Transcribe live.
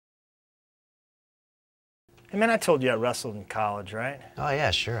Hey man, I told you I wrestled in college, right? Oh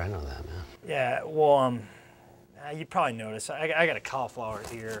yeah, sure, I know that, man. Yeah, well, you probably noticed, I got a cauliflower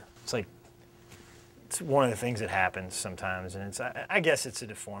ear. It's one of the things that happens sometimes, and I guess it's a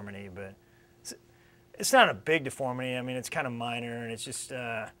deformity, but it's not a big deformity. I mean, it's kind of minor, and it's just,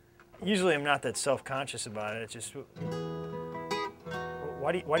 usually I'm not that self-conscious about it. It's just,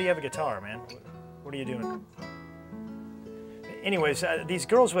 why do you have a guitar, man? What are you doing? Anyways, these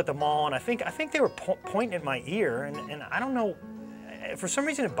girls were at the mall, and I think they were pointing at my ear, and I don't know, for some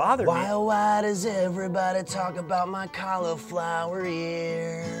reason it bothered me. Why does everybody talk about my cauliflower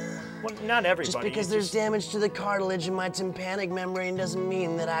ear? Well, not everybody. Just because there's damage to the cartilage in my tympanic membrane doesn't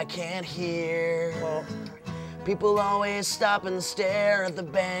mean that I can't hear. Well, people always stop and stare at the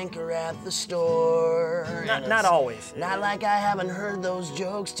bank or at the store. Not always. Not like I haven't heard those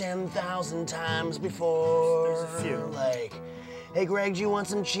jokes 10,000 times before. There's a few. Like, hey Greg, do you want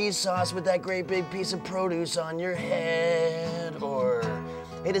some cheese sauce with that great big piece of produce on your head? Or,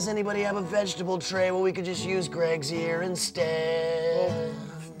 hey, does anybody have a vegetable tray? Well, we could just use Greg's ear instead. Well,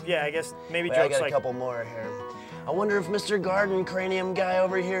 yeah, I guess maybe Wait, jokes I got like... a couple more here. I wonder if Mr. Garden Cranium guy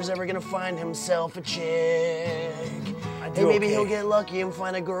over here is ever gonna find himself a chick. Hey, maybe he'll get lucky and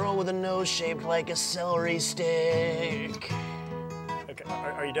find a girl with a nose shaped like a celery stick. Okay,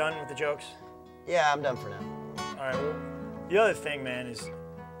 are you done with the jokes? Yeah, I'm done for now. All right, well, the other thing, man, is,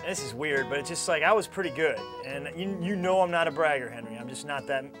 this is weird, but it's just like, I was pretty good. And you know I'm not a bragger, Henry. I'm just not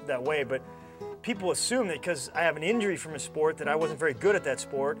that way, but people assume that because I have an injury from a sport that I wasn't very good at that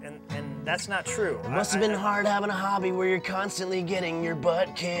sport, and that's not true. It must have been hard having a hobby where you're constantly getting your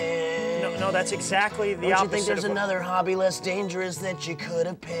butt kicked. No, that's exactly the opposite. Don't you think there's another hobby less dangerous that you could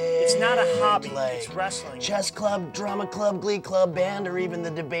have picked? It's not a hobby, like it's wrestling. Chess club, drama club, glee club, band, or even the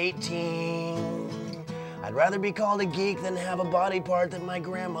debate team. I'd rather be called a geek than have a body part that my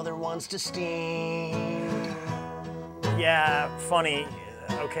grandmother wants to steam. Yeah, funny.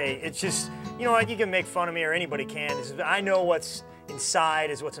 Okay, it's just, you know what, you can make fun of me, or anybody can. I know what's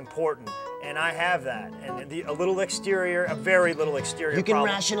inside is what's important, and I have that. And a little exterior, a very little exterior You can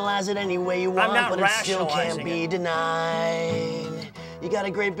problem. rationalize it any way you want, but it still can't be denied. You got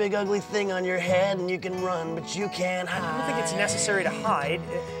a great big ugly thing on your head, and you can run, but you can't hide. I don't think it's necessary to hide.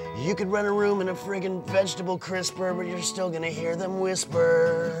 You could run a room in a friggin' vegetable crisper, but you're still gonna hear them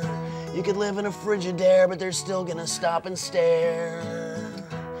whisper. You could live in a Frigidaire, but they're still gonna stop and stare.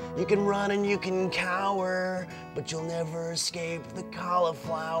 You can run and you can cower, but you'll never escape the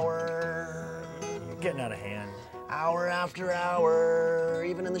cauliflower. You're getting out of hand. Hour after hour,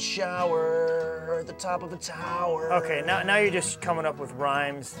 even in the shower, or at the top of a tower. Okay, now you're just coming up with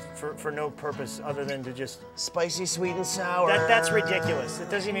rhymes for no purpose other than to just... Spicy, sweet, and sour. That's ridiculous. It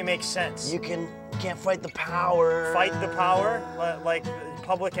doesn't even make sense. You can't fight the power. Fight the power? Like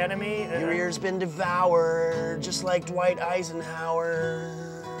Public Enemy? Your ear's been devoured, just like Dwight Eisenhower.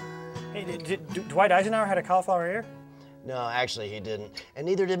 Hey, did Dwight Eisenhower had a cauliflower ear? No, actually he didn't. And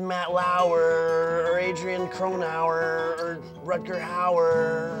neither did Matt Lauer, or Adrian Cronauer, or Rutger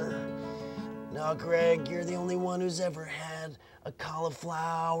Hauer. No, Greg, you're the only one who's ever had a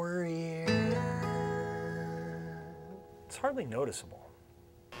cauliflower ear. It's hardly noticeable.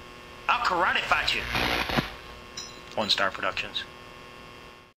 I'll karate fight you. One Star Productions.